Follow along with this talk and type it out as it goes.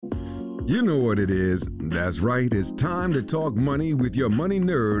You know what it is. That's right. It's time to talk money with your money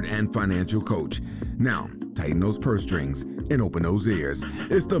nerd and financial coach. Now, tighten those purse strings and open those ears.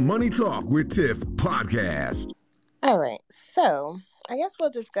 It's the Money Talk with Tiff podcast. All right. So I guess we'll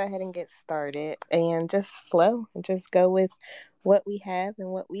just go ahead and get started and just flow and just go with what we have and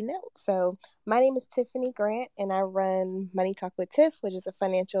what we know. So my name is Tiffany Grant and I run Money Talk with Tiff, which is a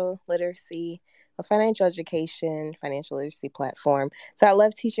financial education, financial literacy platform. So I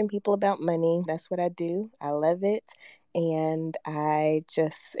love teaching people about money. That's what I do. I love it. And I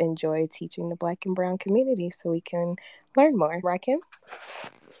just enjoy teaching the Black and Brown community so we can learn more. Rakim?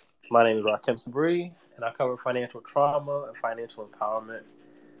 My name is Rakim Sabri, and I cover financial trauma and financial empowerment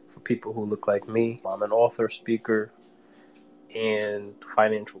for people who look like me. I'm an author, speaker, and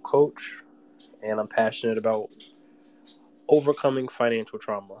financial coach, and I'm passionate about overcoming financial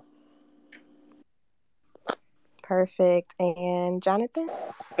trauma. Perfect. And Jonathan?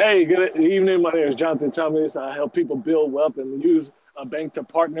 Hey, good evening. My name is Jonathan Thomas. I help people build wealth and use a bank to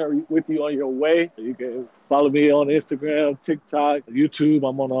partner with you on your way. You can follow me on Instagram, TikTok, YouTube.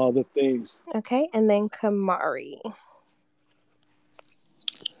 I'm on all the things. Okay, and then Kamari.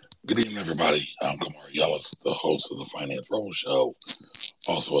 Good evening, everybody. I'm Kamari Ellis, the host of the Finance Rebel Show,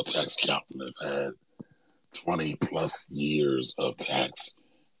 also a tax accountant. I've had 20 plus years of tax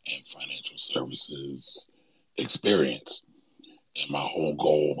and financial services experience. And my whole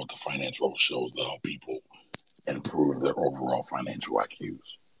goal with the Finance Rebel Show is to help people improve their overall financial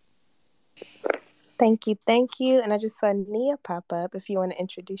IQs. Thank you. And I just saw Nia pop up if you want to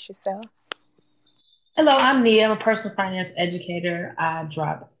introduce yourself. Hello, I'm Nia. I'm a personal finance educator. I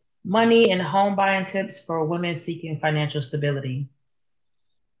drop money and home buying tips for women seeking financial stability.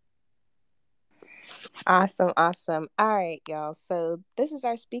 Awesome. All right, y'all. So this is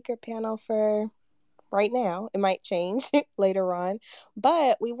our speaker panel for right now. It might change later on,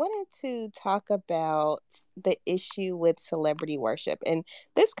 but we wanted to talk about the issue with celebrity worship. And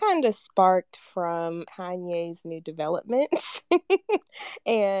this kind of sparked from Kanye's new developments.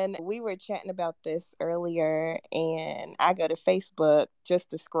 And we were chatting about this earlier, and I go to Facebook just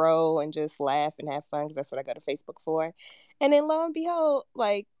to scroll and just laugh and have fun because that's what I go to Facebook for. And then lo and behold,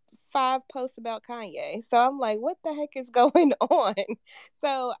 like 5 posts about Kanye. So I'm like, what the heck is going on?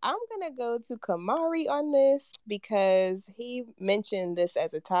 So I'm going to go to Kamari on this because he mentioned this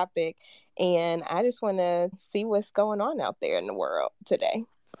as a topic, and I just want to see what's going on out there in the world today.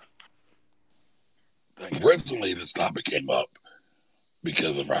 Originally, this topic came up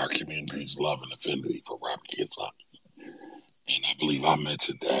because of our community's love and affinity for Robert Kiyosaki. And I believe I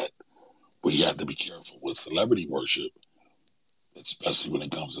mentioned that we have to be careful with celebrity worship, especially when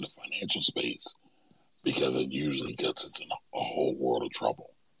it comes to the financial space, because it usually gets us in a whole world of trouble.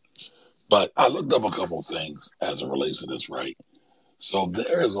 But I looked up a couple of things as it relates to this, right? So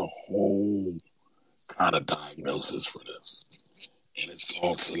there is a whole kind of diagnosis for this, and it's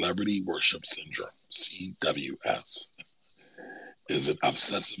called Celebrity Worship Syndrome, CWS. Is an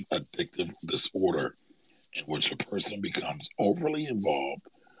obsessive addictive disorder in which a person becomes overly involved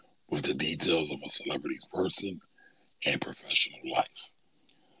with the details of a celebrity's person and professional life.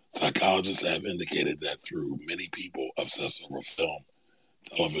 Psychologists have indicated that through many people obsess over film,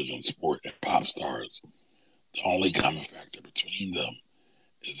 television, sport, and pop stars, the only common factor between them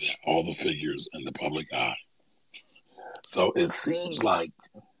is that all the figures in the public eye. So it seems like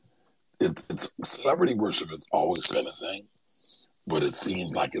it's celebrity worship has always been a thing, but it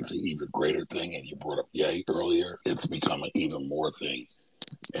seems like it's an even greater thing. And you brought up Ye earlier. It's become an even more thing,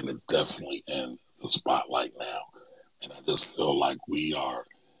 and it's definitely in the spotlight now. And I just feel like we are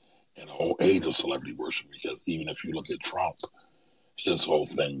in a whole age of celebrity worship, because even if you look at Trump, his whole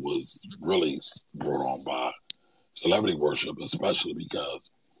thing was really brought on by celebrity worship, especially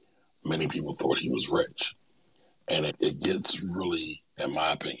because many people thought he was rich. And it gets really, in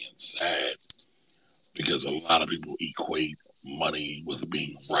my opinion, sad, because a lot of people equate money with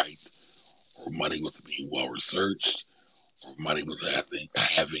being right, or money with being well researched, or money with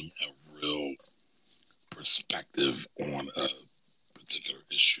having a real perspective on a particular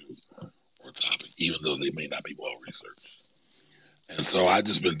issue or topic, even though they may not be well researched. And so I've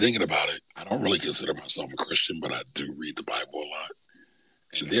just been thinking about it. I don't really consider myself a Christian, but I do read the Bible a lot.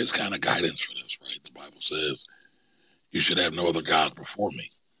 And there's kind of guidance for this, right? The Bible says, you should have no other gods before me.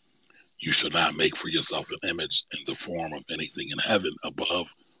 You should not make for yourself an image in the form of anything in heaven above,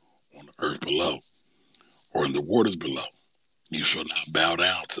 on the earth below, or in the waters below. You shall not bow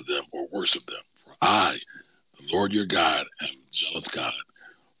down to them or worship them. For I, the Lord your God, am a jealous God,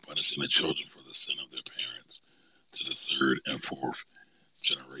 punishing the children for the sin of their parents to the third and fourth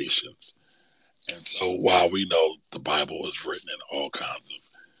generations. And so while we know the Bible is written in all kinds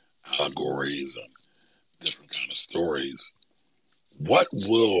of allegories and different kind of stories. What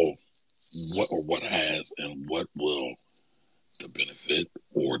will, what has, and what will the benefit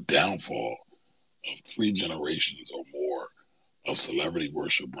or downfall of 3 generations or more of celebrity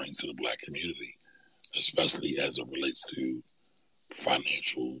worship bring to the Black community, especially as it relates to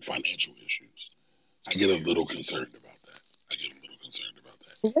financial issues? I get a little concerned about that.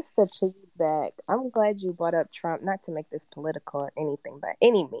 Just to piggyback, I'm glad you brought up Trump, not to make this political or anything by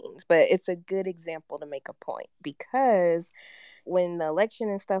any means, but it's a good example to make a point, because when the election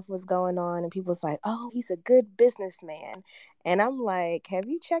and stuff was going on and people was like, oh, he's a good businessman. And I'm like, have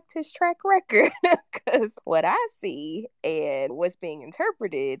you checked his track record? Because what I see and what's being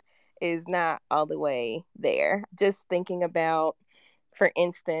interpreted is not all the way there. Just thinking about, for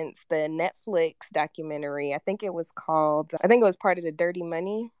instance, the Netflix documentary, I think it was part of the Dirty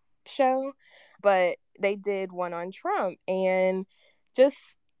Money show, but they did one on Trump, and just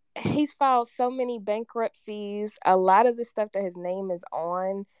he's filed so many bankruptcies. A lot of the stuff that his name is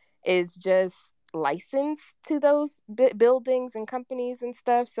on is just licensed to those buildings and companies and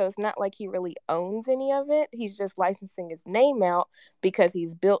stuff. So it's not like he really owns any of it. He's just licensing his name out because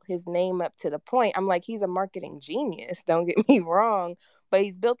he's built his name up to the point. I'm like, he's a marketing genius, don't get me wrong, but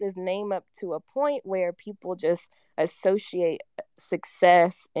he's built his name up to a point where people just associate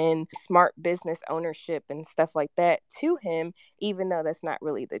success and smart business ownership and stuff like that to him, even though that's not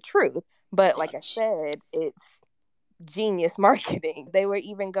really the truth. But like I said, it's genius marketing. They were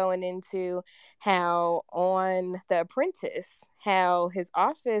even going into how on The Apprentice, how his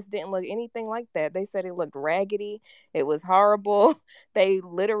office didn't look anything like that. They said it looked raggedy. It was horrible. They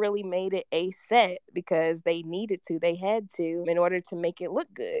literally made it a set because they needed to. They had to in order to make it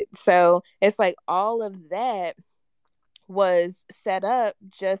look good. So it's like all of that was set up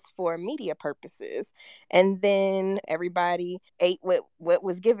just for media purposes, and then everybody ate what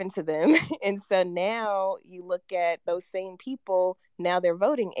was given to them. And so now you look at those same people, now they're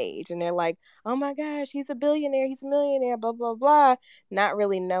voting age, and they're like, oh my gosh, he's a billionaire, he's a millionaire, blah blah blah, not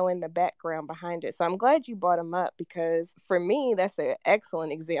really knowing the background behind it. So I'm glad you brought him up, because for me that's an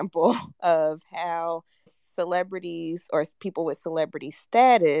excellent example of how celebrities or people with celebrity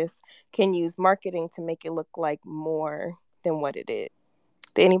status can use marketing to make it look like more than what it is.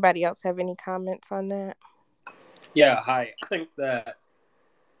 Did anybody else have any comments on that? Yeah, hi. I think that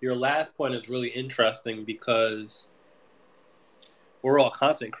your last point is really interesting because we're all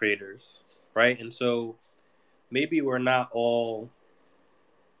content creators, right? And so maybe we're not all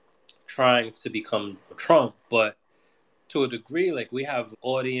trying to become Trump, but to a degree, like we have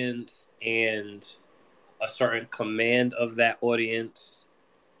audience and a certain command of that audience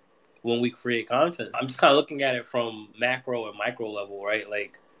when we create content. I'm just kind of looking at it from macro and micro level, right?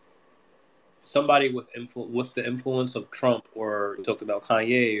 Like somebody with the influence of Trump, or we talked about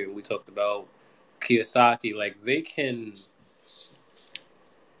Kanye, or we talked about Kiyosaki, like they can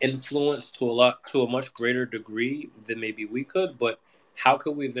influence to a much greater degree than maybe we could. But how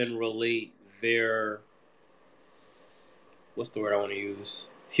could we then relate their, what's the word I want to use,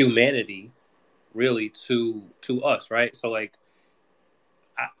 humanity really to us, right? So like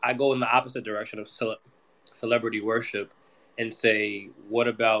I go in the opposite direction of celebrity worship and say, what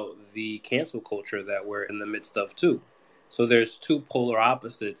about the cancel culture that we're in the midst of too? So there's two polar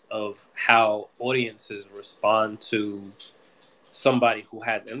opposites of how audiences respond to somebody who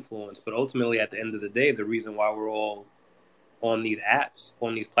has influence. But ultimately, at the end of the day, the reason why we're all on these apps,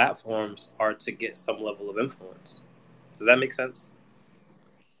 on these platforms, are to get some level of influence. Does that make sense?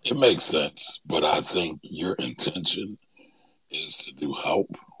 It makes sense, but I think your intention is to do help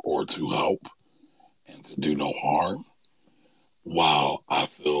and to do no harm, while I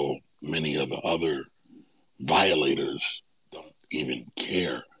feel many of the other violators don't even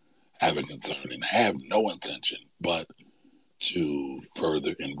care, have a concern, and have no intention but to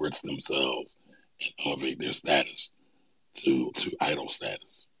further enrich themselves and elevate their status to idol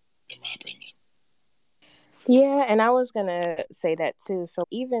status, in my opinion. Yeah, and I was gonna say that too. So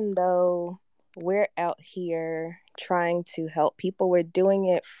even though we're out here trying to help people, we're doing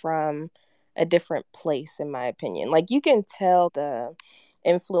it from a different place, in my opinion. Like you can tell the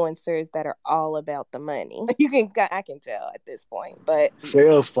influencers that are all about the money. I can tell at this point, but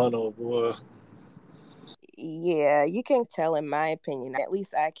Sales funnel, boy. yeah, you can tell, in my opinion. At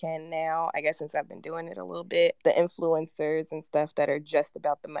least I can now, I guess, since I've been doing it a little bit, the influencers and stuff that are just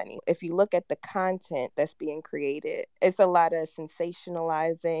about the money. If you look at the content that's being created, it's a lot of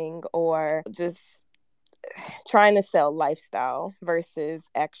sensationalizing or just trying to sell lifestyle versus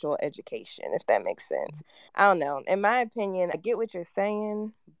actual education, if that makes sense. I don't know. In my opinion, I get what you're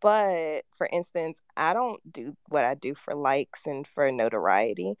saying, but for instance, I don't do what I do for likes and for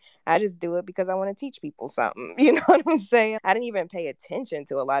notoriety. I just do it because I want to teach people something. You know what I'm saying? I didn't even pay attention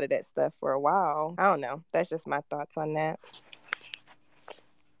to a lot of that stuff for a while. I don't know. That's just my thoughts on that.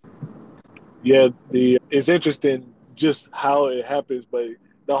 Yeah, it's interesting just how it happens, but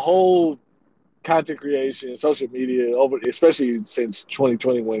the whole content creation, social media, over especially since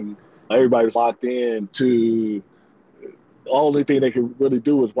 2020 when everybody was locked in to the only thing they could really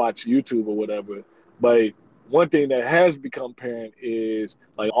do was watch YouTube or whatever. But one thing that has become apparent is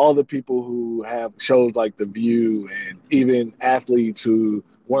like all the people who have shows like The View and even athletes who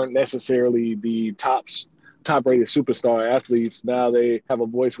weren't necessarily the top rated superstar athletes, now they have a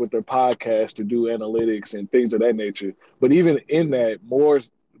voice with their podcast to do analytics and things of that nature. But even in that, more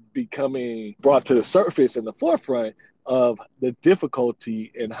is becoming brought to the surface in the forefront of the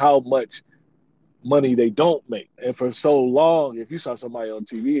difficulty and how much money they don't make. And for so long, if you saw somebody on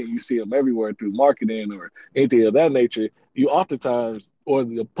TV and you see them everywhere through marketing or anything of that nature, you oftentimes, or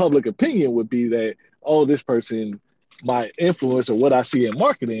the public opinion would be that, oh, this person, my influence or what I see in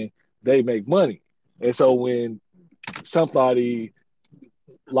marketing, they make money. And so when somebody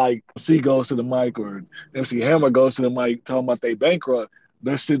like C goes to the mic or MC Hammer goes to the mic talking about they bankrupt,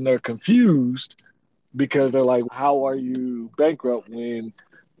 they're sitting there confused because they're like, how are you bankrupt when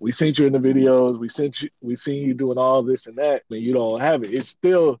we sent you in the videos, we seen you doing all this and that, and you don't have it. It's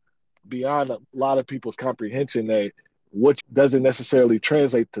still beyond a lot of people's comprehension that what doesn't necessarily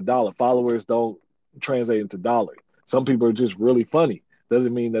translate to dollar. Followers don't translate into dollar. Some people are just really funny.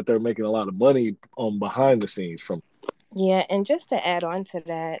 Doesn't mean that they're making a lot of money on behind the scenes from. Yeah, and just to add on to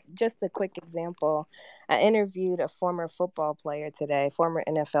that, just a quick example. I interviewed a former football player today, former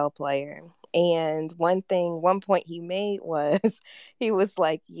NFL player. And one point he made was he was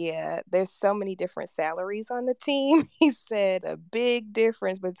like, yeah, there's so many different salaries on the team. He said a big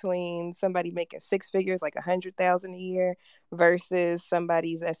difference between somebody making six figures, like 100,000 a year, versus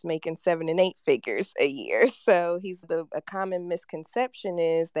somebody that's making 7 and 8 figures a year. So a common misconception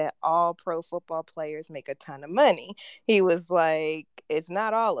is that all pro football players make a ton of money. He was like, it's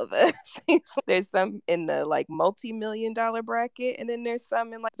not all of us. There's some in the like multi-million-dollar bracket, and then there's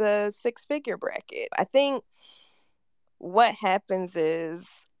some in like the six-figure bracket. I think what happens is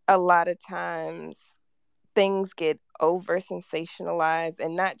a lot of times things get over sensationalized,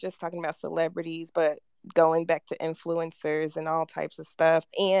 and not just talking about celebrities, but going back to influencers and all types of stuff.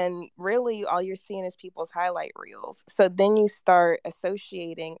 And really all you're seeing is people's highlight reels. So then you start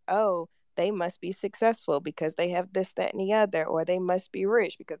associating, oh, they must be successful because they have this, that, and the other, or they must be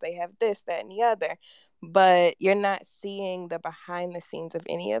rich because they have this, that, and the other. But you're not seeing the behind the scenes of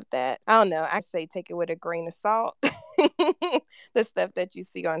any of that. I don't know. I say take it with a grain of salt. The stuff that you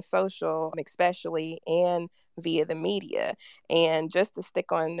see on social, especially, and via the media. And just to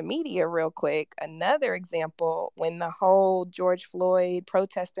stick on the media real quick, another example, when the whole George Floyd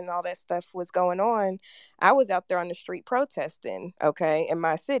protesting, all that stuff was going on, I was out there on the street protesting, okay, in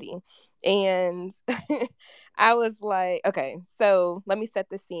my city. And I was like, okay, so let me set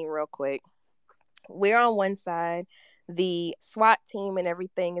the scene real quick. We're on one side, the SWAT team and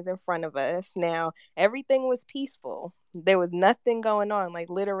everything is in front of us. Now, everything was peaceful. There was nothing going on. Like,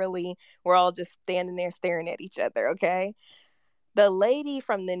 literally, we're all just standing there staring at each other, okay? The lady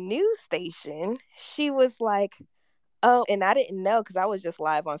from the news station, she was like, oh, and I didn't know because I was just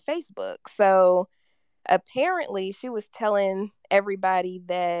live on Facebook. So apparently she was telling everybody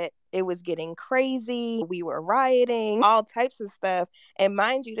that it was getting crazy, we were rioting, all types of stuff. And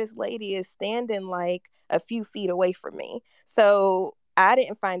mind you, this lady is standing like a few feet away from me. So I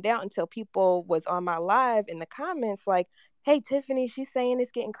didn't find out until people was on my live in the comments like, hey, Tiffany, she's saying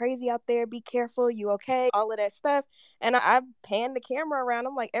it's getting crazy out there, be careful, you okay, all of that stuff. And I panned the camera around,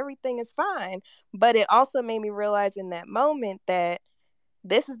 I'm like, everything is fine. But it also made me realize in that moment that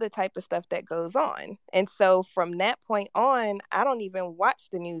this is the type of stuff that goes on. And so from that point on, I don't even watch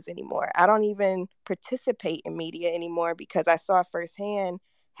the news anymore. I don't even participate in media anymore because I saw firsthand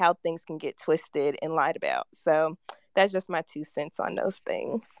how things can get twisted and lied about. So that's just my 2 cents on those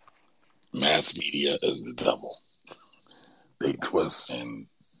things. Mass media is the devil. They twist and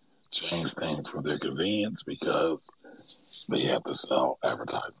change things for their convenience because they have to sell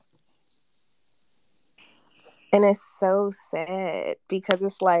advertising. And it's so sad because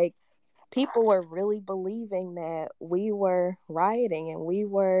it's like people were really believing that we were rioting and we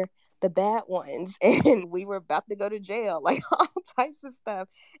were the bad ones, and we were about to go to jail, like all types of stuff.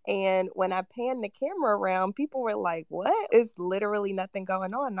 And when I panned the camera around, people were like, what? It's literally nothing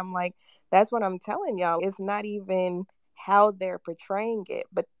going on. And I'm like, that's what I'm telling y'all. It's not even how they're portraying it,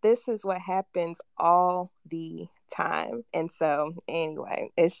 but this is what happens all the time. And so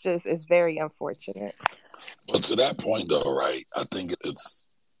anyway, it's very unfortunate. But to that point though, right, I think it's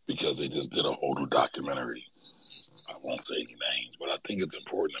because they just did a whole new documentary. I won't say any names, but I think it's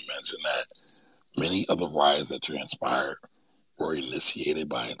important to mention that many of the riots that transpired were initiated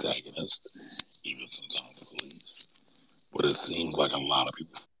by antagonists, even sometimes the police. But it seems like a lot of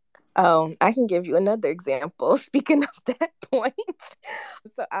people. Oh, I can give you another example. Speaking of that point,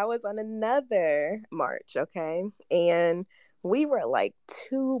 so I was on another march, okay? And we were like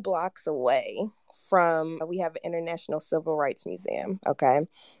 2 blocks away we have an International Civil Rights Museum, okay?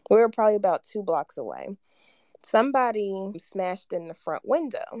 We were probably about 2 blocks away. Somebody smashed in the front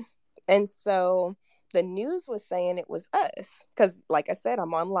window. And so the news was saying it was us. Because, like I said,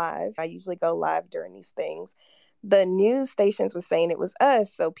 I'm on live. I usually go live during these things. The news stations were saying it was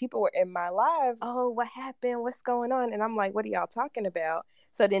us. So people were in my live. Oh, what happened? What's going on? And I'm like, what are y'all talking about?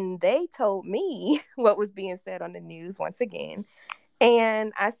 So then they told me what was being said on the news once again.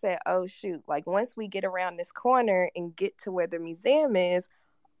 And I said, oh, shoot, like once we get around this corner and get to where the museum is,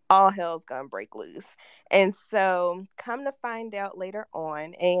 all hell's gonna break loose. And so come to find out later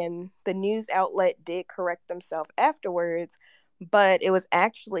on, and the news outlet did correct themselves afterwards, but it was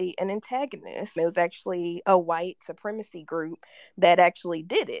actually an antagonist. It was actually a white supremacy group that actually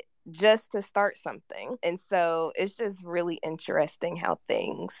did it just to start something. And so it's just really interesting how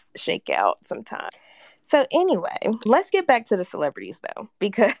things shake out sometimes. So anyway, let's get back to the celebrities though,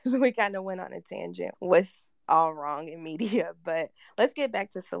 because we kind of went on a tangent with all wrong in media, but let's get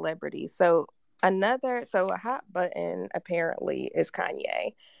back to celebrities. So a hot button apparently is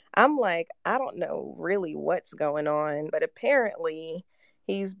Kanye. I'm like, I don't know really what's going on, but apparently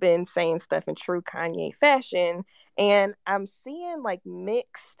he's been saying stuff in true Kanye fashion, and I'm seeing like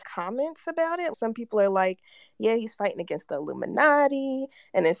mixed comments about it. Some people are like, yeah, he's fighting against the Illuminati,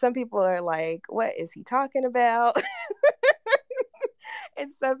 and then some people are like, what is he talking about? And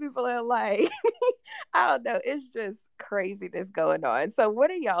some people are like, I don't know. It's just craziness going on. So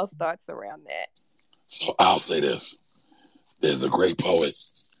what are y'all's thoughts around that? So I'll say this. There's a great poet.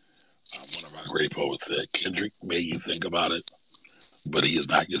 One of our great poets said, Kendrick made you think about it, but he is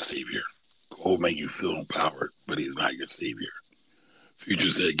not your savior. Cole made you feel empowered, but he's not your savior. Future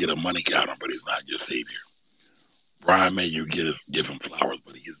said, get a money counter, but he's not your savior. Brian made you give him flowers,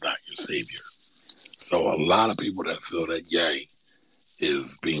 but he is not your savior. So a lot of people that feel that Ye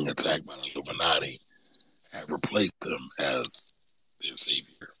is being attacked by the Illuminati have replaced him as their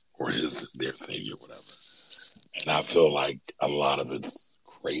savior or their savior, whatever. And I feel like a lot of it's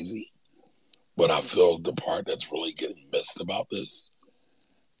crazy, but I feel the part that's really getting missed about this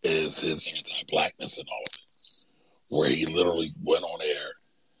is his anti-blackness and all of it, where he literally went on air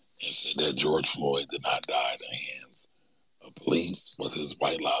and said that George Floyd did not die in the hands of police with his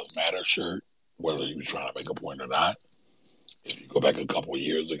White Lives Matter shirt, whether he was trying to make a point or not. If you go back a couple of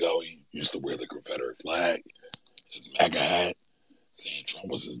years ago, he used to wear the Confederate flag, his MAGA hat, saying Trump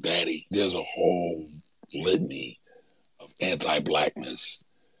was his daddy. There's a whole litany of anti-blackness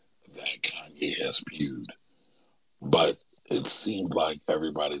that Kanye has spewed. But it seemed like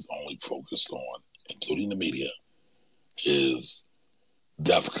everybody's only focused on, including the media, is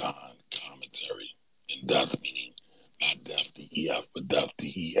DEFCON commentary. And death meaning not death, D-E-F, but death,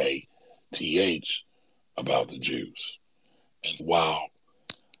 D-E-A-T-H, about the Jews. And while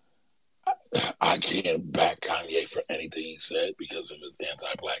I can't back Kanye for anything he said because of his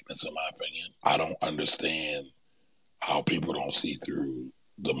anti-blackness, in my opinion, I don't understand how people don't see through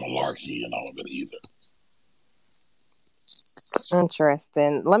the malarkey and all of it either.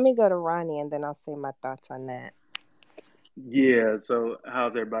 Interesting. Let me go to Ronnie and then I'll say my thoughts on that. Yeah, so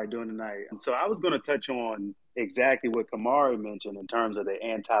how's everybody doing tonight? So I was going to touch on exactly what Kamari mentioned in terms of the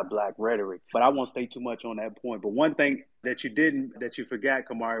anti-black rhetoric, but I won't stay too much on that point. But one thing that you forgot,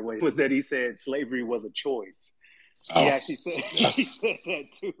 Kamari, was that he said slavery was a choice. He actually said, yes. He said that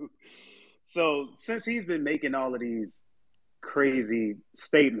too. So since he's been making all of these crazy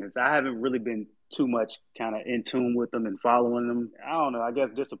statements, I haven't really been too much kind of in tune with them and following them. I don't know, I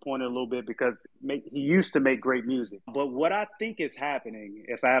guess disappointed a little bit because he used to make great music. But what I think is happening,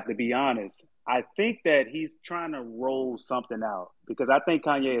 if I have to be honest, I think that he's trying to roll something out because I think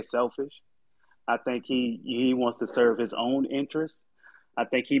Kanye is selfish. I think he wants to serve his own interests. I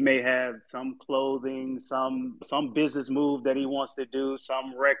think he may have some clothing, some business move that he wants to do,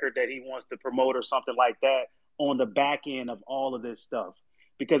 some record that he wants to promote or something like that on the back end of all of this stuff.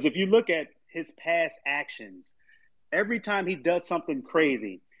 Because if you look at his past actions, every time he does something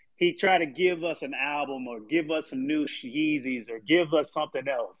crazy, he try to give us an album or give us some new Yeezys or give us something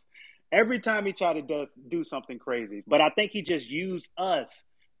else. Every time he try to do something crazy. But I think he just used us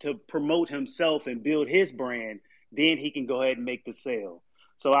to promote himself and build his brand. Then he can go ahead and make the sale.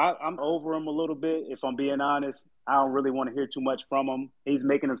 So I'm over him a little bit. If I'm being honest, I don't really want to hear too much from him. He's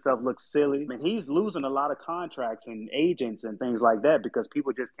making himself look silly. I mean, he's losing a lot of contracts and agents and things like that because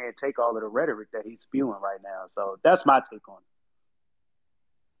people just can't take all of the rhetoric that he's spewing right now. So that's my take on it.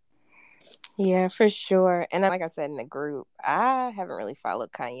 Yeah, for sure. And like I said in the group, I haven't really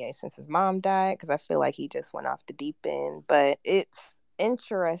followed Kanye since his mom died because I feel like he just went off the deep end. But it's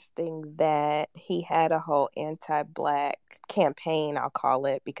interesting that he had a whole anti-Black campaign, I'll call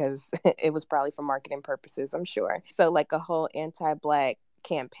it, because it was probably for marketing purposes, I'm sure. So like a whole anti-Black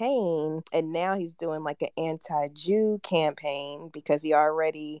campaign, and now he's doing like an anti-Jew campaign because he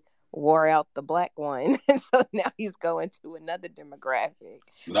already wore out the Black one. So now he's going to another demographic.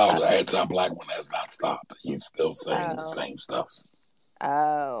 No, the anti-Black one has not stopped. He's still saying the same stuff.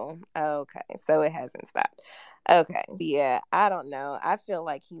 Oh, okay. So it hasn't stopped. Okay. Yeah, I don't know. I feel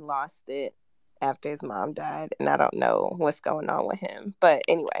like he lost it after his mom died, and I don't know what's going on with him. But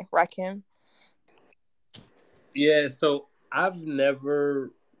anyway, Rakim. Yeah, so I've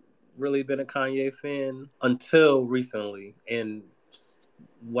never really been a Kanye fan until recently. And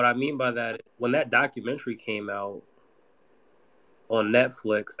what I mean by that, when that documentary came out on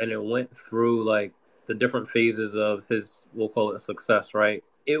Netflix and it went through like the different phases of his, we'll call it success, right?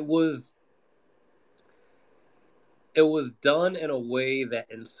 It was done in a way that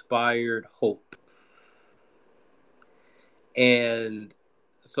inspired hope. And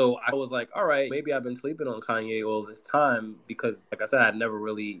so I was like, all right, maybe I've been sleeping on Kanye all this time because, like I said, I'd never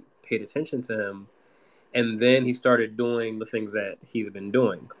really paid attention to him. And then he started doing the things that he's been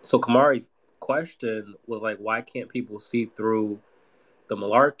doing. So Kamari's question was like, why can't people see through the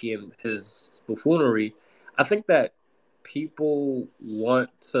malarkey and his buffoonery? I think that people want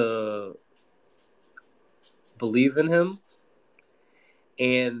to believe in him,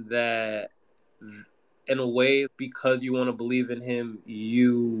 and that in a way, because you want to believe in him,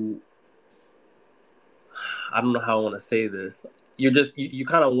 I don't know how I want to say this. You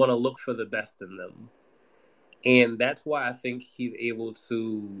kind of want to look for the best in them. And that's why I think he's able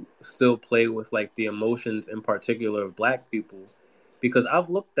to still play with like the emotions in particular of Black people. Because I've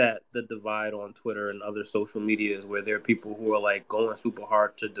looked at the divide on Twitter and other social medias where there are people who are like going super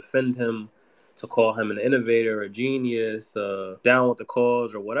hard to defend him, to call him an innovator, a genius, down with the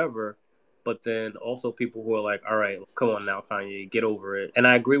cause or whatever. But then also people who are like, all right, come on now, Kanye, get over it. And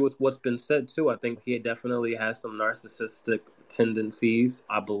I agree with what's been said too. I think he definitely has some narcissistic tendencies.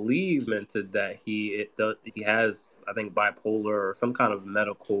 I believe mentioned that he has, I think, bipolar or some kind of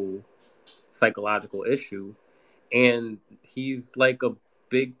medical psychological issue. And he's like a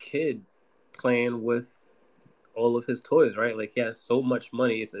big kid playing with all of his toys, right? Like he has so much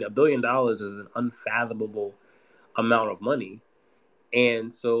money. $1 billion is an unfathomable amount of money.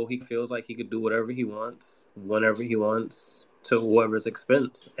 And so he feels like he could do whatever he wants, whenever he wants, to whoever's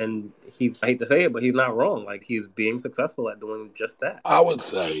expense. And I hate to say it, but he's not wrong. Like he's being successful at doing just that. I would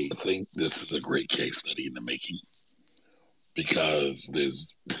say, I think this is a great case study in the making because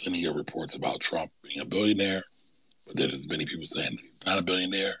there's plenty of reports about Trump being a billionaire, but there's many people saying that he's not a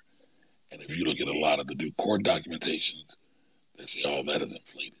billionaire. And if you look at a lot of the new court documentations, they say all that is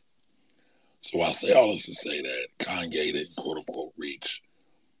inflated. So I'll say all this to say that Kanye didn't quote unquote reach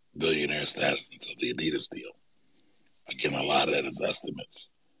billionaire status until the Adidas deal. Again, a lot of that is estimates.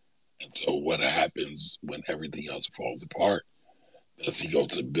 And so what happens when everything else falls apart? Does he go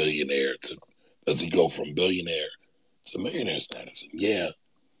from billionaire to millionaire status? And yeah,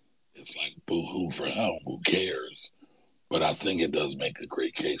 it's like boo-hoo for him. Who cares? But I think it does make a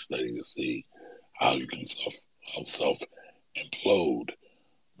great case study to see how you can self-implode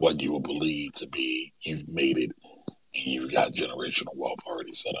what you will believe to be you've made it and you've got generational wealth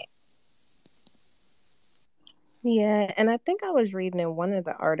already set up. Yeah, and I think I was reading in one of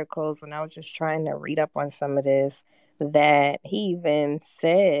the articles when I was just trying to read up on some of this that he even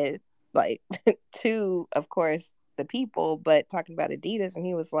said, like, to, of course, the people, but talking about Adidas, and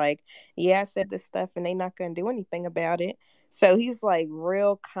he was like, yeah, I said this stuff and they not going to do anything about it. So he's like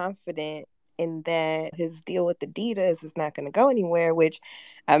real confident and that his deal with Adidas is not going to go anywhere, which,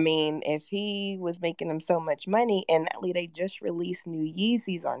 I mean, if he was making them so much money, and they just released new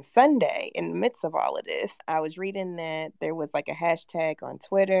Yeezys on Sunday in the midst of all of this. I was reading that there was like a hashtag on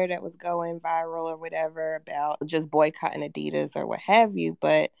Twitter that was going viral or whatever about just boycotting Adidas or what have you,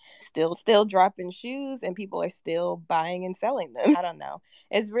 but still dropping shoes and people are still buying and selling them. I don't know.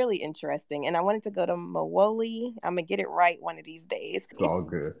 It's really interesting. And I wanted to go to Mawoli. I'm going to get it right one of these days. It's all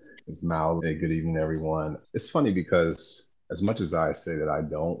good. It's Mal. Hey, good evening, everyone. It's funny because as much as I say that I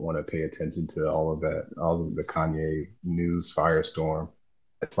don't want to pay attention to all of the Kanye news firestorm,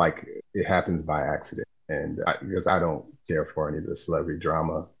 it's like it happens by accident. And because I don't care for any of the celebrity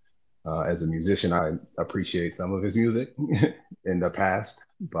drama. As a musician, I appreciate some of his music in the past,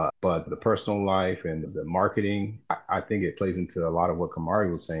 but the personal life and the marketing, I think it plays into a lot of what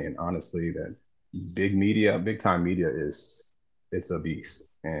Kamari was saying, honestly, that big time media it's a beast.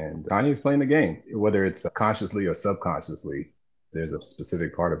 And Kanye's playing the game, whether it's consciously or subconsciously. There's a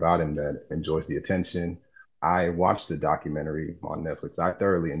specific part about him that enjoys the attention. I watched the documentary on Netflix. I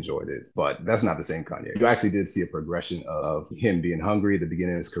thoroughly enjoyed it, but that's not the same Kanye. You actually did see a progression of him being hungry at the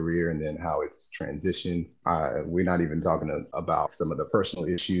beginning of his career and then how it's transitioned. We're not even talking about some of the personal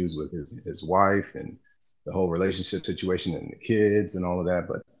issues with his wife and the whole relationship situation and the kids and all of that.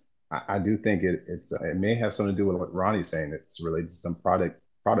 But I do think it may have something to do with what Ronnie's saying. It's related to some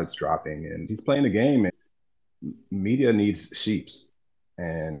products dropping, and he's playing the game. And media needs sheeps,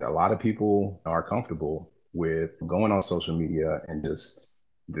 and a lot of people are comfortable with going on social media and just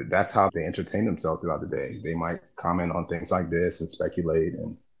that's how they entertain themselves throughout the day. They might comment on things like this and speculate,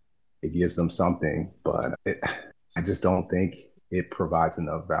 and it gives them something, but I just don't think it provides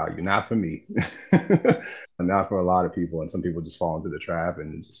enough value. Not for me, not for a lot of people, and some people just fall into the trap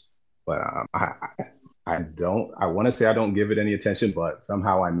and just. But I want to say I don't give it any attention, but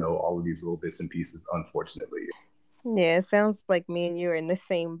somehow I know all of these little bits and pieces, unfortunately. Yeah, it sounds like me and you are in the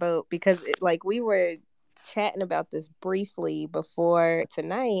same boat because we were chatting about this briefly before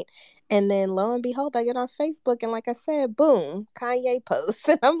tonight, and then lo and behold, I get on Facebook and like I said, boom, Kanye posts,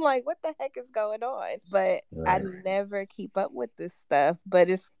 and I'm like, what the heck is going on? But right. I never keep up with this stuff. But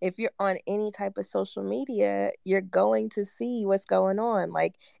if you're on any type of social media, you're going to see what's going on.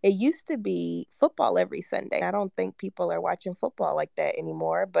 Like it used to be football every Sunday. I don't think people are watching football like that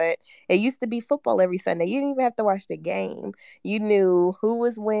anymore, but it used to be football every Sunday. You didn't even have to watch the game. You knew who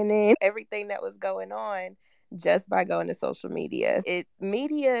was winning, everything that was going on just by going to social media.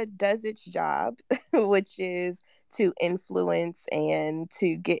 Media does its job, which is to influence and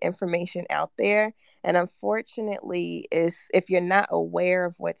to get information out there. And unfortunately, if you're not aware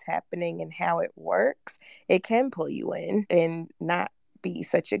of what's happening and how it works, it can pull you in and not be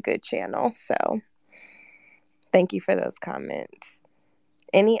such a good channel. So thank you for those comments.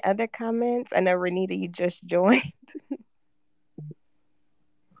 Any other comments? I know, Renita, you just joined.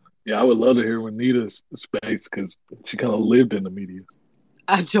 Yeah, I would love to hear Renita's space because she kind of lived in the media.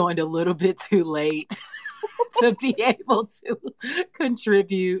 I joined a little bit too late to be able to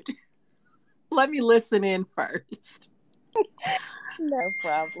contribute. Let me listen in first. No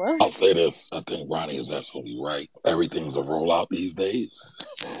problem. I'll say this. I think Ronnie is absolutely right. Everything's a rollout these days.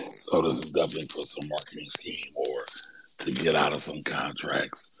 So this is definitely for some marketing scheme or to get out of some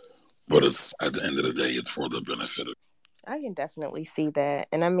contracts. But it's at the end of the day, it's for the benefit of. I can definitely see that.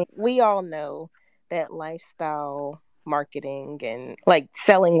 And I mean, we all know that lifestyle marketing and like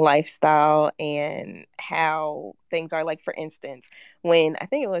selling lifestyle and how things are. Like, for instance, when I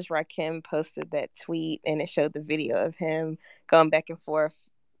think it was Rakim posted that tweet and it showed the video of him going back and forth.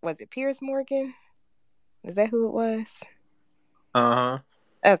 Was it Piers Morgan? Is that who it was? Uh-huh.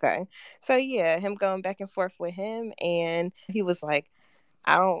 Okay. So yeah, him going back and forth with him, and he was like,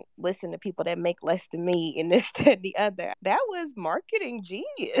 I don't listen to people that make less than me and this, that, and the other. That was marketing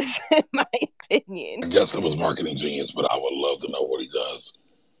genius, in my opinion. I guess it was marketing genius, but I would love to know what he does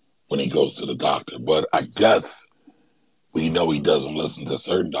when he goes to the doctor. But I guess we know he doesn't listen to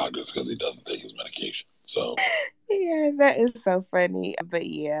certain doctors because he doesn't take his medication. So yeah, that is so funny. But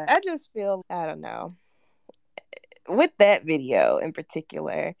yeah, I just feel, I don't know. With that video in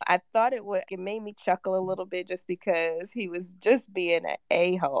particular, I thought it made me chuckle a little bit just because he was just being an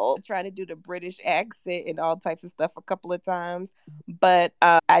a-hole, trying to do the British accent and all types of stuff a couple of times. But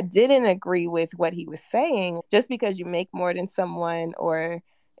I didn't agree with what he was saying. Just because you make more than someone or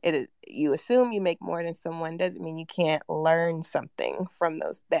you assume you make more than someone doesn't mean you can't learn something from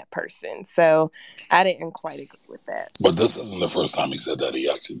that person. So I didn't quite agree with that. But this isn't the first time he said that. He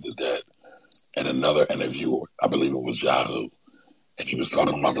actually did that in another interview, I believe it was Yahoo, and he was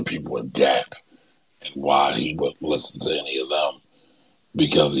talking about the people at Gap and why he wouldn't listen to any of them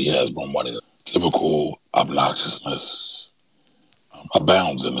because he has more money. Typical obnoxiousness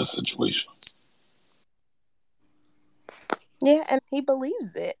abounds in this situation. Yeah, and he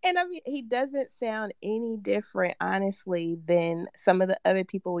believes it. And I mean, he doesn't sound any different, honestly, than some of the other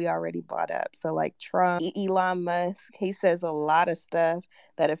people we already brought up. So, like Trump, Elon Musk, he says a lot of stuff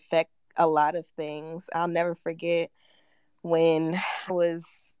that affect a lot of things. I'll never forget when I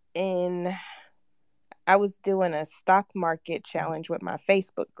was doing a stock market challenge with my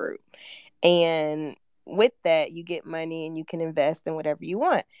Facebook group. And with that, you get money and you can invest in whatever you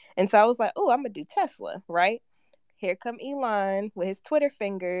want. And so I was like, oh, I'm going to do Tesla, right? Here come Elon with his Twitter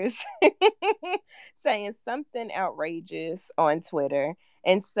fingers saying something outrageous on Twitter.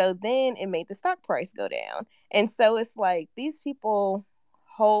 And so then it made the stock price go down. And so it's like these people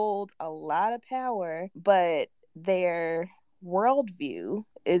hold a lot of power, but their worldview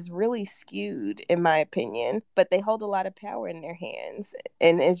is really skewed, in my opinion, but they hold a lot of power in their hands.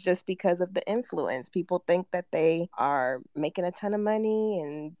 And it's just because of the influence. People think that they are making a ton of money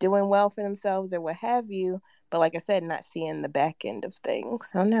and doing well for themselves or what have you. But like I said, not seeing the back end of things.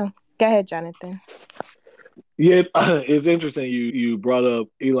 I don't know. Go ahead, Jonathan. Yeah, it's interesting you brought up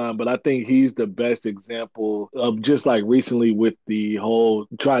Elon, but I think he's the best example of just like recently with the whole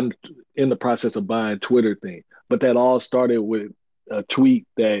trying in the process of buying Twitter thing. But that all started with a tweet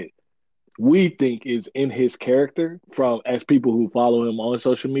that we think is in his character from as people who follow him on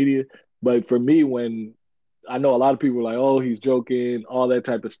social media. But for me, when I know a lot of people are like, oh, he's joking, all that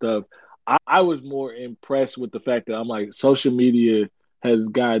type of stuff. I was more impressed with the fact that I'm like, social media has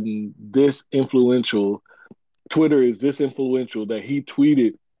gotten this influential. Twitter is this influential that he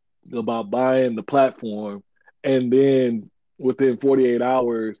tweeted about buying the platform. And then within 48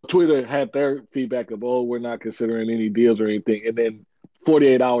 hours, Twitter had their feedback of, oh, we're not considering any deals or anything. And then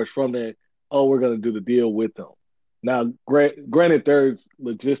 48 hours from that, oh, we're going to do the deal with them. Now, granted, there's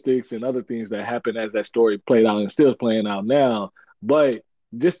logistics and other things that happened as that story played out and still is playing out now. But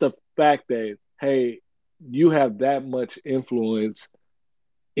just the fact that, hey, you have that much influence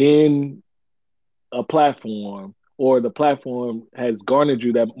in a platform, or the platform has garnered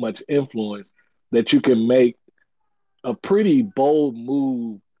you that much influence that you can make a pretty bold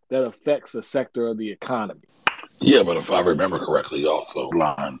move that affects a sector of the economy. Yeah, but if I remember correctly, also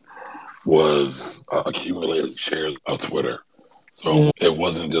Elon was accumulated shares of Twitter. So it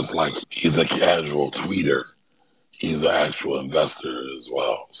wasn't just like he's a casual tweeter. He's an actual investor as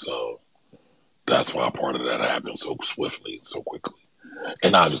well. So that's why part of that happened so swiftly and so quickly.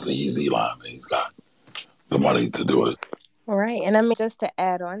 And obviously he's Elon and he's got the money to do it. All right. And I mean, just to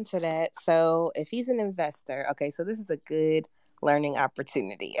add on to that, so if he's an investor, okay, so this is a good learning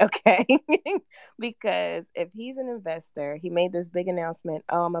opportunity, okay? Because if he's an investor, he made this big announcement,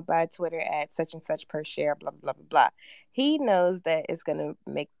 oh, I'm going to buy Twitter at such and such per share, blah, blah, blah, blah. He knows that it's going to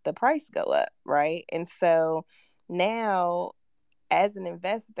make the price go up, right? And so now, as an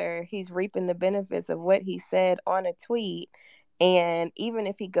investor, he's reaping the benefits of what he said on a tweet. And even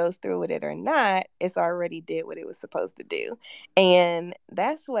if he goes through with it or not, it's already did what it was supposed to do. And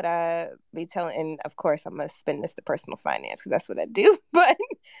that's what I be telling. And of course, I'm going to spin this to personal finance because that's what I do. But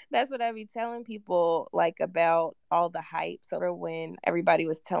that's what I be telling people, like, about all the hype. So when everybody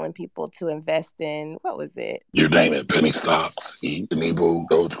was telling people to invest in, what was it? You name it, penny stocks, Nibu,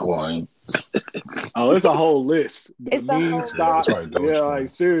 Dogecoin. Oh, it's a whole list. It's a whole stocks. Right, Yeah,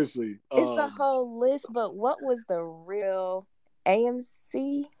 like seriously. It's a whole list, but what was the real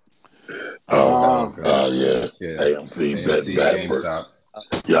AMC? Yeah. AMC, GameStop.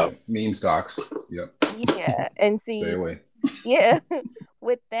 Yep. Meme stocks. Yep. Yeah. And see, Stay away. Yeah.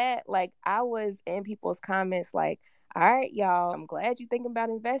 With that, like, I was in people's comments like, all right, y'all, I'm glad you're thinking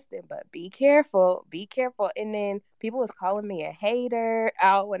about investing, but be careful. Be careful. And then people was calling me a hater.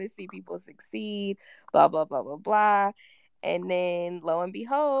 I don't want to see people succeed, blah, blah, blah, blah, blah. And then lo and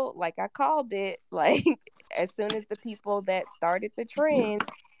behold, like I called it, like as soon as the people that started the trend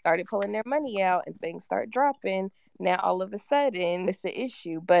started pulling their money out and things start dropping, now all of a sudden it's an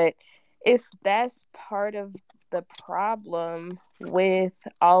issue. But that's part of the problem with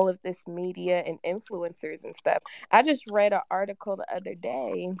all of this media and influencers and stuff. I just read an article the other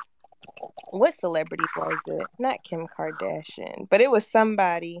day. What celebrity was it? Not Kim Kardashian, but it was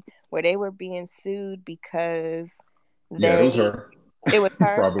somebody where they were being sued because it was her. It was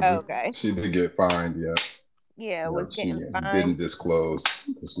her? Probably. Oh, okay. She did get fined, yeah. Yeah, was getting fined. Didn't disclose.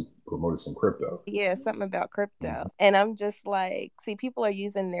 She promoted some crypto. Yeah, something about crypto. Mm-hmm. And I'm just like, see, people are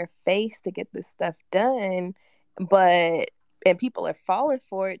using their face to get this stuff done, and people are falling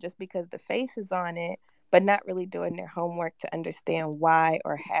for it just because the face is on it, but not really doing their homework to understand why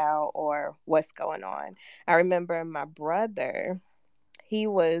or how or what's going on. I remember my brother, he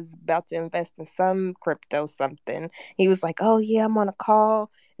was about to invest in some crypto something. He was like, oh yeah, I'm on a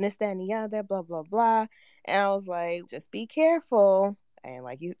call and this, that, and the other, blah, blah, blah. And I was like, just be careful. And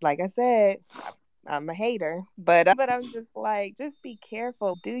like I said, I'm a hater, but I'm just like, just be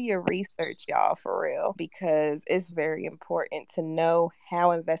careful. Do your research, y'all, for real, because it's very important to know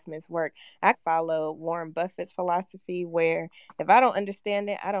how investments work. I follow Warren Buffett's philosophy where if I don't understand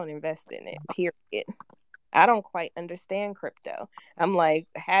it, I don't invest in it, period. I don't quite understand crypto. I'm like,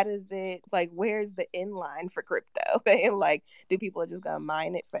 how does it, like, where's the end line for crypto? And like, do people just gonna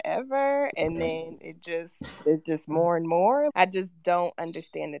mine it forever? And then it's just more and more. I just don't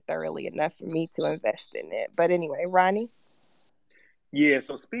understand it thoroughly enough for me to invest in it. But anyway, Ronnie? Yeah,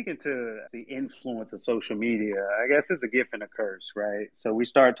 so speaking to the influence of social media, I guess it's a gift and a curse, right? So we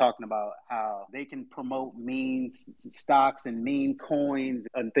started talking about how they can promote memes, stocks and meme coins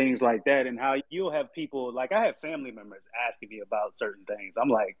and things like that, and how you'll have people, like I have family members asking me about certain things. I'm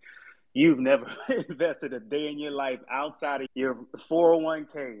like, you've never invested a day in your life outside of your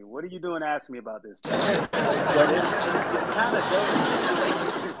 401k. What are you doing asking me about this stuff? But it's kind of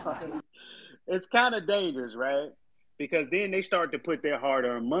dangerous. It's kind of dangerous, right? Because then they start to put their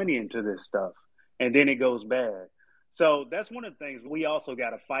hard-earned money into this stuff, and then it goes bad. So that's one of the things we also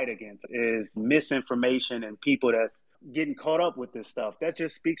got to fight against is misinformation and people that's getting caught up with this stuff. That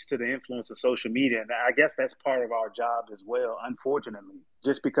just speaks to the influence of social media, and I guess that's part of our job as well, unfortunately,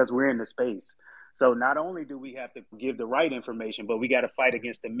 just because we're in the space. So not only do we have to give the right information, but we got to fight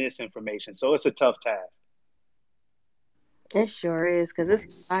against the misinformation. So it's a tough task. It sure is, because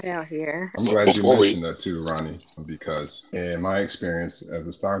it's hot out here. I'm glad you mentioned that too, Ronnie, because in my experience as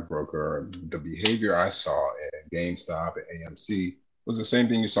a stockbroker, the behavior I saw at GameStop and AMC was the same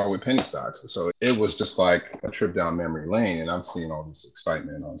thing you saw with penny stocks. So it was just like a trip down memory lane. And I'm seeing all this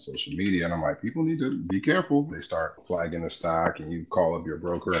excitement on social media. And I'm like, people need to be careful. They start flagging the stock and you call up your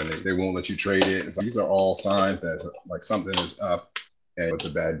broker and they won't let you trade it. It's like, these are all signs that like something is up and it's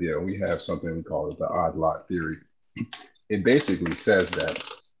a bad deal. We have something we call it the odd lot theory. It basically says that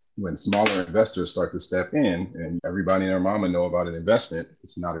when smaller investors start to step in and everybody and their mama know about an investment,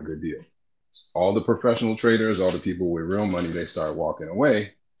 it's not a good deal. All the professional traders, all the people with real money, they start walking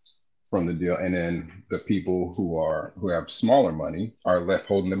away from the deal. And then the people who have smaller money are left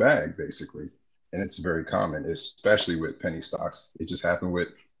holding the bag, basically. And it's very common, especially with penny stocks. It just happened with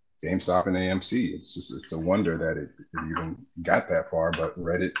GameStop and AMC. It's a wonder that it even got that far, but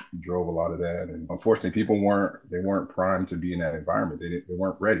Reddit drove a lot of that. And unfortunately, people weren't primed to be in that environment. They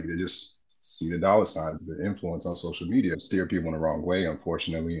weren't ready. They just see the dollar sign, the influence on social media, steer people in the wrong way,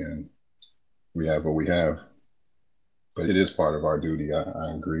 unfortunately. And we have what we have. But it is part of our duty.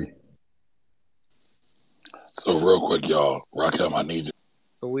 I agree. So real quick, y'all, Rakim, I need you.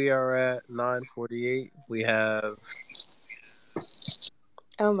 So we are at 9:48. We have.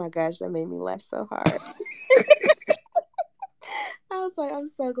 Oh my gosh, that made me laugh so hard. I was like, I'm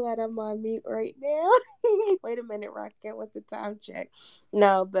so glad I'm on mute right now. Wait a minute, Rocket, what's the time check?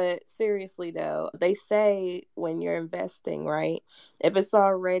 No, but seriously though, they say when you're investing, right, if it's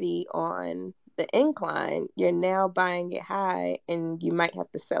already on the incline, you're now buying it high and you might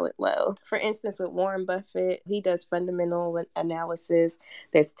have to sell it low. For instance, with Warren Buffett, he does fundamental analysis.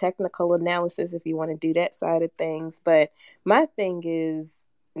 There's technical analysis if you want to do that side of things. But my thing is,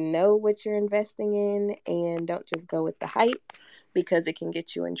 know what you're investing in and don't just go with the hype because it can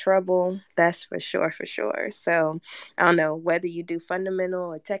get you in trouble. That's for sure. So I don't know whether you do fundamental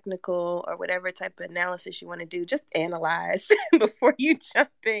or technical or whatever type of analysis you want to do, just analyze before you jump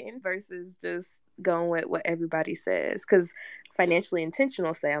in versus just going with what everybody says. Because financially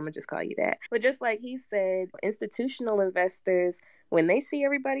intentional say, I'm gonna just call you that. But just like he said, institutional investors, when they see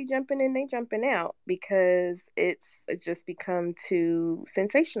everybody jumping in, they jumping out because it's just become too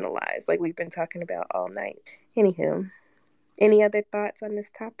sensationalized, like we've been talking about all night. Anywho, any other thoughts on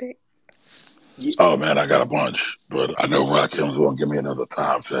this topic? Oh man, I got a bunch, but I know Rakim's going to give me another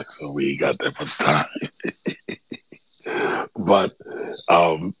time check, so we ain't got that much time. But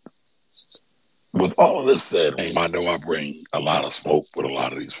with all of this said, I know I bring a lot of smoke with a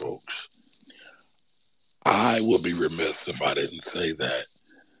lot of these folks. I would be remiss if I didn't say that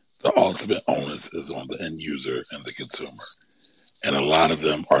the ultimate onus is on the end user and the consumer. And a lot of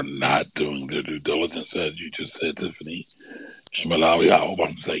them are not doing their due diligence, as you just said, Tiffany. And Malawi, I hope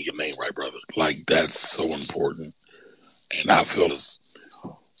I'm saying your name right, brother. Like, that's so important. And I feel as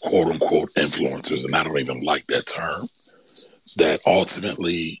quote-unquote influencers, and I don't even like that term, that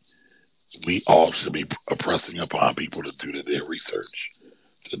ultimately we all should be pressing upon people to do their research,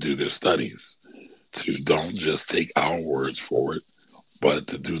 to do their studies, to don't just take our words for it, but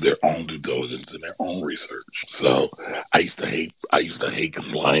to do their own due diligence and their own research. So I used to hate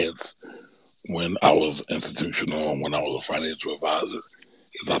compliance when I was institutional and when I was a financial advisor,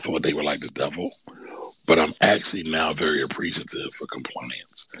 because I thought they were like the devil. But I'm actually now very appreciative for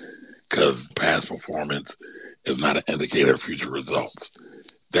compliance, because past performance is not an indicator of future results.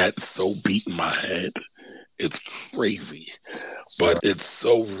 That's so beat in my head. It's crazy, but it's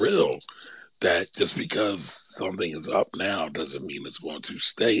so real that just because something is up now doesn't mean it's going to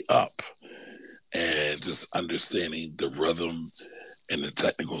stay up. And just understanding the rhythm and the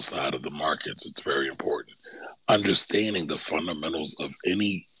technical side of the markets, it's very important. Understanding the fundamentals of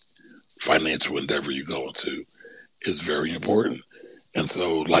any financial endeavor you go into is very important. And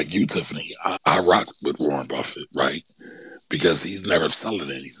so, like you, Tiffany, I rock with Warren Buffett, right? Because he's never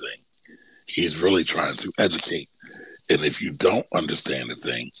selling anything. He's really trying to educate. And if you don't understand the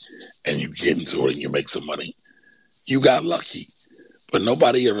thing and you get into it and you make some money, you got lucky. But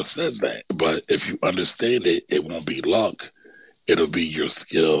nobody ever said that. But if you understand it, it won't be luck. It'll be your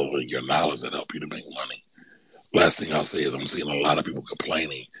skill and your knowledge that help you to make money. Last thing I'll say is I'm seeing a lot of people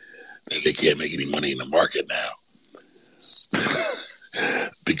complaining that they can't make any money in the market now.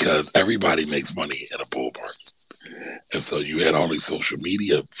 Because everybody makes money in a bull market. And so you had all these social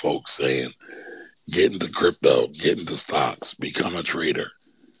media folks saying, get into crypto, get into stocks, become a trader.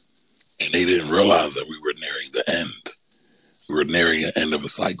 And they didn't realize that we were nearing the end. We were nearing the end of a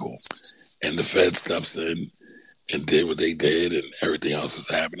cycle. And the Fed steps in and did what they did, and everything else is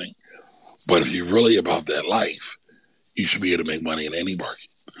happening. But if you're really about that life, you should be able to make money in any market,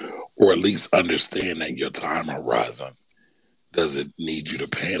 or at least understand that your time horizon doesn't need you to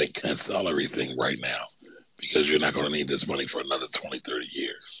panic and sell everything right now, because you're not going to need this money for another 20, 30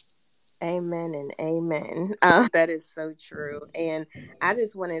 years. Amen and amen. That is so true. And I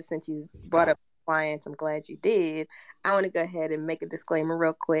just wanted, since you brought up clients, I'm glad you did. I want to go ahead and make a disclaimer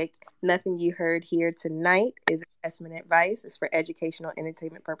real quick. Nothing you heard here tonight is investment advice. It's for educational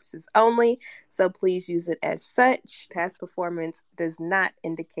entertainment purposes only. So please use it as such. Past performance does not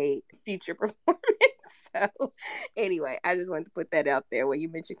indicate future performance. So anyway, I just wanted to put that out there. When you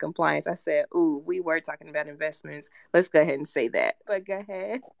mentioned compliance, I said, ooh, we were talking about investments. Let's go ahead and say that. But go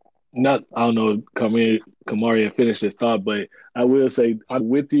ahead. I don't know if Kamari had finished his thought, but I will say I'm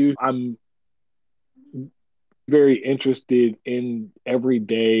with you. I'm very interested in every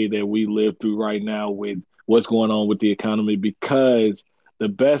day that we live through right now with what's going on with the economy, because the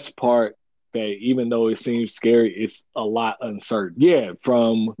best part, that even though it seems scary, it's a lot uncertain. Yeah,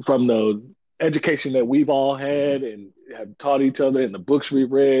 from the education that we've all had and have taught each other and the books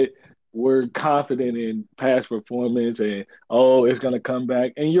we've read, we're confident in past performance and, it's going to come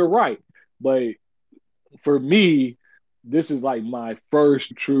back. And you're right. But for me, this is like my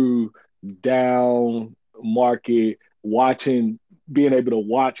first true down market, being able to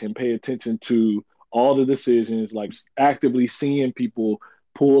watch and pay attention to all the decisions, like actively seeing people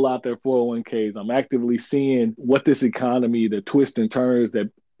pull out their 401ks. I'm actively seeing what this economy, the twists and turns that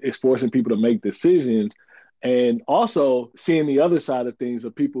is forcing people to make decisions. And also seeing the other side of things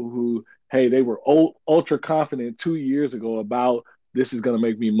of people who, hey, they were ultra confident 2 years ago about this is going to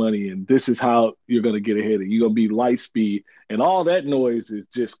make me money and this is how you're going to get ahead. You're going to be light speed. And all that noise is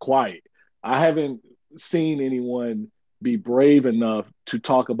just quiet. I haven't seen anyone be brave enough to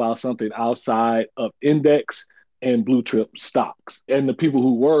talk about something outside of index and blue chip stocks. And the people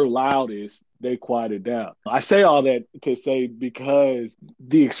who were loudest, they quieted down. I say all that to say because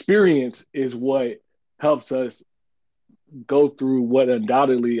the experience is what helps us go through what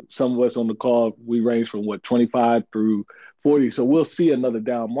undoubtedly some of us on the call, we range from 25 through 40. So we'll see another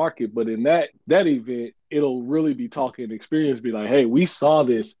down market. But in that event, it'll really be talking experience, be like, hey, we saw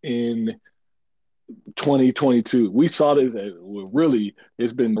this in 2022. We saw this, really,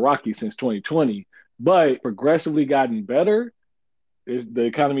 it's been rocky since 2020, but progressively gotten better. The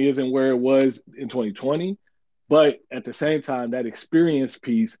economy isn't where it was in 2020, but at the same time, that experience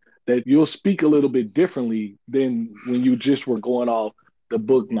piece, that you'll speak a little bit differently than when you just were going off the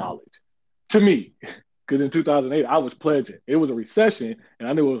book knowledge. To me, because in 2008, I was pledging. It was a recession, and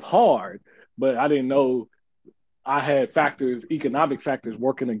I knew it was hard, but I didn't know I had economic factors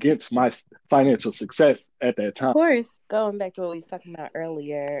working against my financial success at that time. Of course, going back to what we was talking about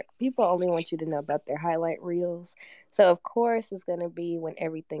earlier, people only want you to know about their highlight reels. So, of course, it's going to be when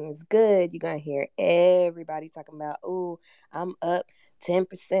everything is good, you're going to hear everybody talking about, oh, I'm up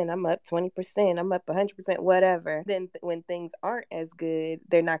 10%, I'm up 20%, I'm up 100%, whatever. Then when things aren't as good,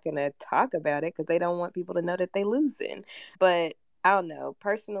 they're not going to talk about it because they don't want people to know that they're losing. But I don't know.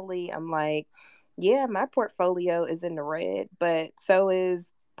 Personally, I'm like, yeah, my portfolio is in the red, but so is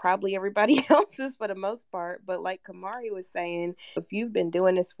probably everybody else's for the most part. But like Kamari was saying, if you've been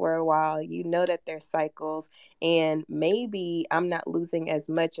doing this for a while, you know that there's cycles, and maybe I'm not losing as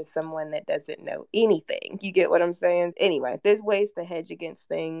much as someone that doesn't know anything. You get what I'm saying? Anyway, there's ways to hedge against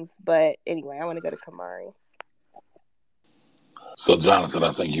things. But anyway, I want to go to Kamari. So, Jonathan,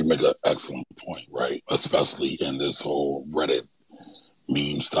 I think you make an excellent point, right? Especially in this whole Reddit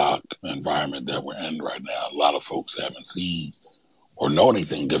meme stock environment that we're in right now. A lot of folks haven't seen or know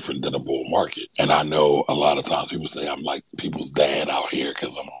anything different than a bull market. And I know a lot of times people say I'm like people's dad out here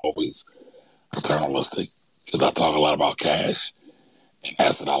because I'm always paternalistic, because I talk a lot about cash and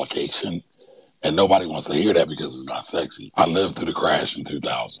asset allocation. And nobody wants to hear that because it's not sexy. I lived through the crash in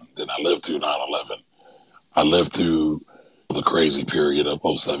 2000. Then I lived through 9/11. I lived through the crazy period of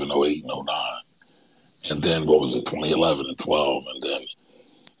 07, 08, and 09. And then, 2011 and 12. And then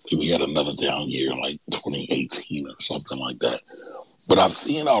we had another down year in like 2018 or something like that. But I've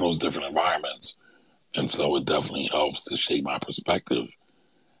seen all those different environments. And so it definitely helps to shape my perspective.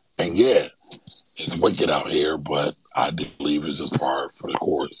 And yeah, it's wicked out here, but I do believe it's just par for the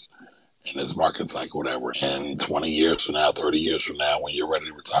course in this market cycle that we're in. 20 years from now, 30 years from now, when you're ready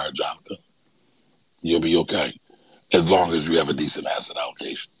to retire, Jonathan, you'll be okay. As long as you have a decent asset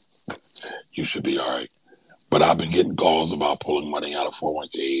allocation, you should be all right. But I've been getting calls about pulling money out of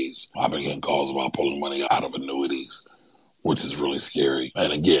 401ks. I've been getting calls about pulling money out of annuities, which is really scary.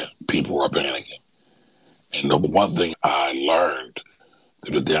 And again, people are panicking. And the one thing I learned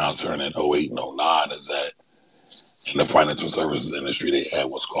through the downturn in 08 and 09 is that in the financial services industry, they had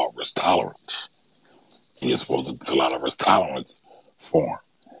what's called risk tolerance. And you're supposed to fill out a risk tolerance form.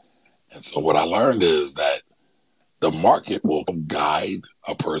 And so what I learned is that the market will guide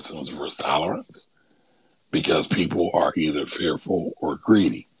a person's risk tolerance because people are either fearful or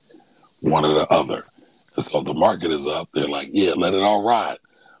greedy, one or the other. And so if the market is up, they're like, yeah, let it all ride.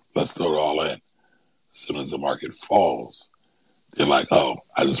 Let's throw it all in. As soon as the market falls, they're like, oh,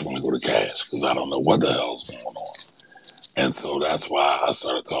 I just want to go to cash because I don't know what the hell's going on. And so that's why I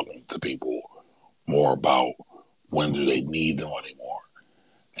started talking to people more about when do they need the money more,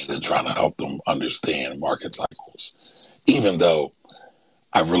 and then trying to help them understand market cycles. Even though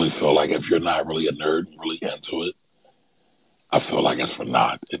I really feel like if you're not really a nerd and really into it, I feel like it's for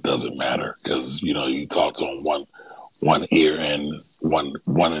naught. It doesn't matter because, you talk to them one ear and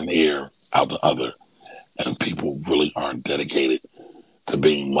one in ear out the other, and people really aren't dedicated to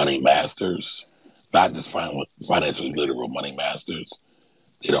being money masters, not just financially literal money masters.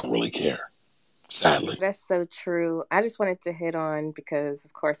 They don't really care, sadly. That's so true. I just wanted to hit on, because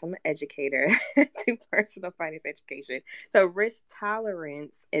of course I'm an educator through personal finance education. So risk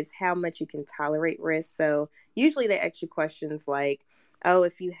tolerance is how much you can tolerate risk. So usually they ask you questions like, oh,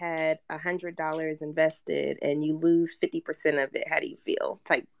 if you had $100 invested and you lose 50% of it, how do you feel?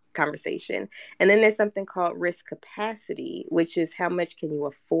 Type conversation. And then there's something called risk capacity, which is how much can you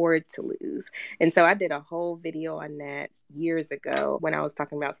afford to lose. And so I did a whole video on that years ago when I was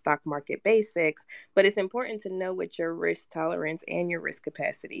talking about stock market basics. But it's important to know what your risk tolerance and your risk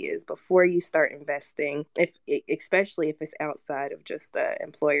capacity is before you start investing, especially if it's outside of just the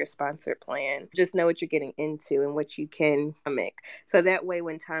employer sponsored plan. Just know what you're getting into and what you can make. So that way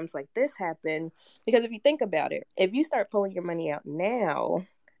when times like this happen, because if you think about it, if you start pulling your money out now,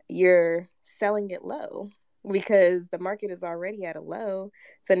 you're selling it low because the market is already at a low.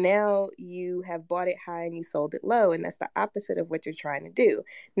 So now you have bought it high and you sold it low. And that's the opposite of what you're trying to do.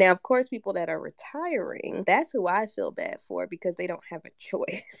 Now, of course, people that are retiring, that's who I feel bad for because they don't have a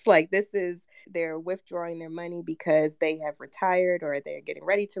choice. Like they're withdrawing their money because they have retired or they're getting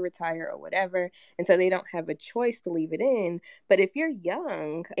ready to retire or whatever. And so they don't have a choice to leave it in. But if you're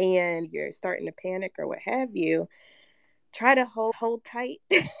young and you're starting to panic or what have you, try to hold tight.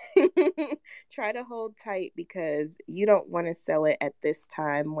 Try to hold tight because you don't want to sell it at this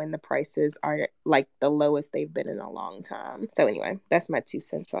time when the prices are like the lowest they've been in a long time. So anyway, that's my 2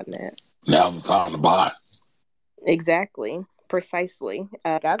 cents on that. Now's the time to buy. Exactly. Precisely.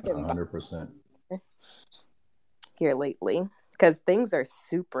 I've been 100% here lately because things are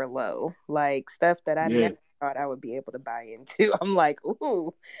super low. Like stuff that I never thought I would be able to buy into. I'm like,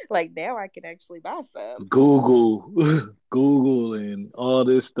 ooh, like now I can actually buy some. Google and all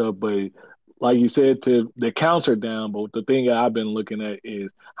this stuff. But like you said, the accounts are down. But the thing that I've been looking at is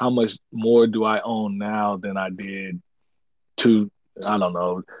how much more do I own now than I did 3-4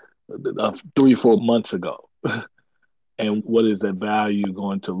 months ago. And what is that value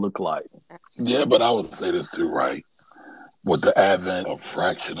going to look like? Yeah, but I would say this too, right? With the advent of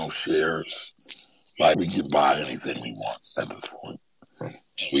fractional shares, like we can buy anything we want at this point.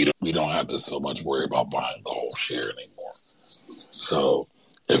 We don't have to so much worry about buying the whole share anymore. So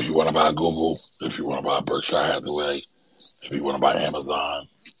If you want to buy Google, if you want to buy Berkshire Hathaway, if you want to buy Amazon,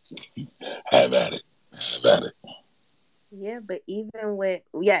 have at it. Have at it. Yeah, but even with,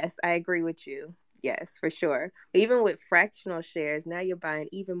 yes, I agree with you. Yes, for sure. But even with fractional shares, now you're buying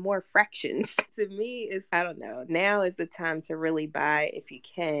even more fractions. To me, it's, I don't know. Now is the time to really buy if you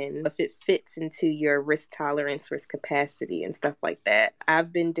can, if it fits into your risk tolerance, risk capacity, and stuff like that.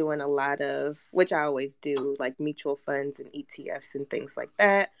 I've been doing a lot of, which I always do, like mutual funds and ETFs and things like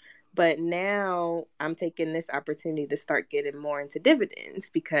that. But now I'm taking this opportunity to start getting more into dividends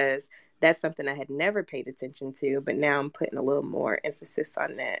because that's something I had never paid attention to, but now I'm putting a little more emphasis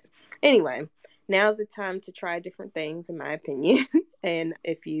on that. Anyway, now's the time to try different things, in my opinion. And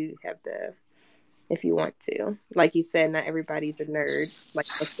if you want to, like you said, not everybody's a nerd, like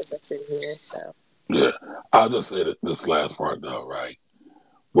most of us in here. So yeah, I'll just say that this last part though, right?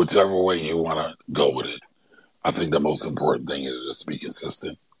 Whichever way you want to go with it, I think the most important thing is just to be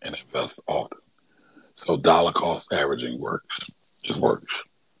consistent and invest often. So dollar cost averaging works. It works.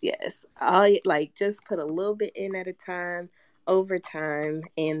 Yes, like just put a little bit in at a time over time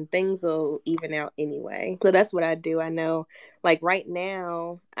and things will even out anyway. So that's what I do. I know like right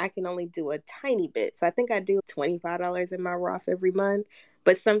now I can only do a tiny bit. So I think I do $25 in my Roth every month,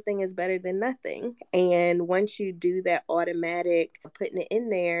 but something is better than nothing. And once you do that automatic putting it in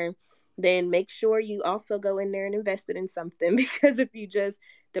there, then make sure you also go in there and invest it in something, because if you just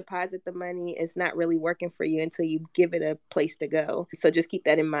deposit the money, it's not really working for you until you give it a place to go. So just keep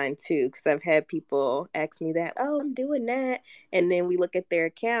that in mind too, because I've had people ask me that, oh, I'm doing that. And then we look at their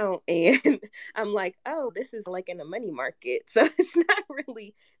account and I'm like, oh, this is like in a money market. So it's not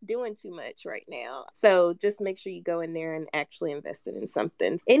really doing too much right now. So just make sure you go in there and actually invest it in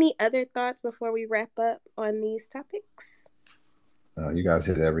something. Any other thoughts before we wrap up on these topics? You guys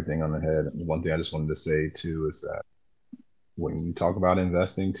hit everything on the head. One thing I just wanted to say too is that when you talk about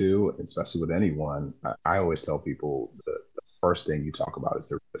investing too, especially with anyone, I always tell people the first thing you talk about is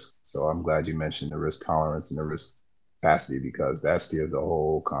the risk. So I'm glad you mentioned the risk tolerance and the risk capacity, because that's the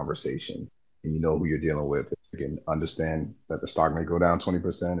whole conversation. And you know who you're dealing with. You can understand that the stock may go down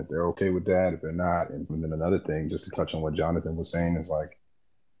 20%, if they're okay with that, if they're not. And then another thing, just to touch on what Jonathan was saying, is like,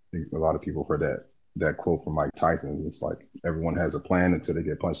 I think a lot of people heard that quote from Mike Tyson. It's like everyone has a plan until they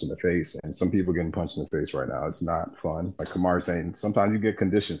get punched in the face, and some people getting punched in the face right now. It's not fun. Like Kamar is saying, sometimes you get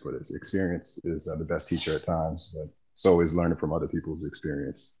conditioned for this. Experience is the best teacher at times, but it's always learning from other people's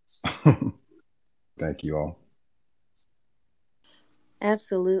experience. Thank you all.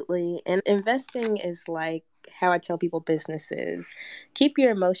 Absolutely. And investing is like how I tell people business is. Keep your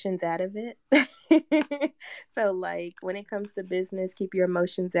emotions out of it. So like when it comes to business, keep your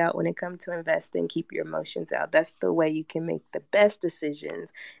emotions out. When it comes to investing, keep your emotions out. That's the way you can make the best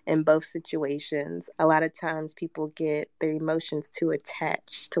decisions in both situations. A lot of times people get their emotions too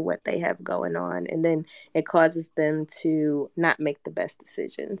attached to what they have going on, and then it causes them to not make the best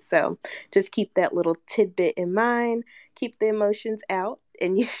decisions. So just keep that little tidbit in mind. Keep the emotions out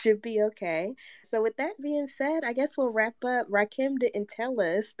and you should be okay. So with that being said, I guess we'll wrap up. Rakim didn't tell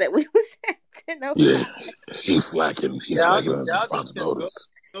us that we was at 10:05. Yeah, he's slacking. He's slacking on his responsibilities.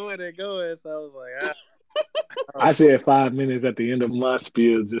 Go ahead. So I was like, I said 5 minutes at the end of my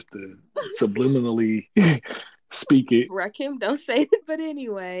spiel just to subliminally speak it. Rakim, don't say it. But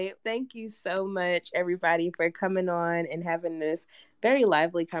anyway, thank you so much, everybody, for coming on and having this very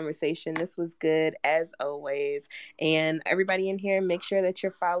lively conversation. This was good as always. And everybody in here, make sure that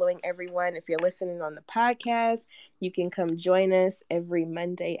you're following everyone. If you're listening on the podcast, you can come join us every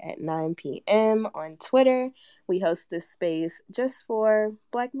Monday at 9 p.m. on Twitter. We host this space just for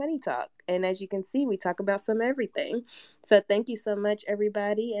Black Money Talk. And as you can see, we talk about some everything. So thank you so much,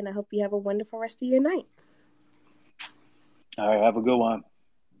 everybody. And I hope you have a wonderful rest of your night. All right, have a good one.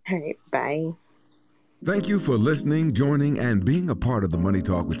 All right, bye. Thank you for listening, joining, and being a part of the Money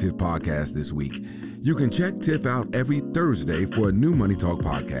Talk with Tiff podcast this week. You can check Tiff out every Thursday for a new Money Talk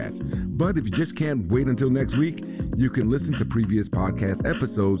podcast. But if you just can't wait until next week, you can listen to previous podcast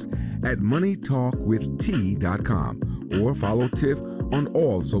episodes at moneytalkwitht.com or follow Tiff on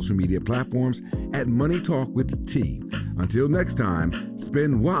all social media platforms at Money Talk with T. Until next time,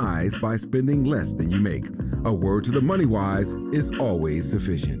 spend wise by spending less than you make. A word to the money wise is always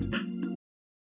sufficient.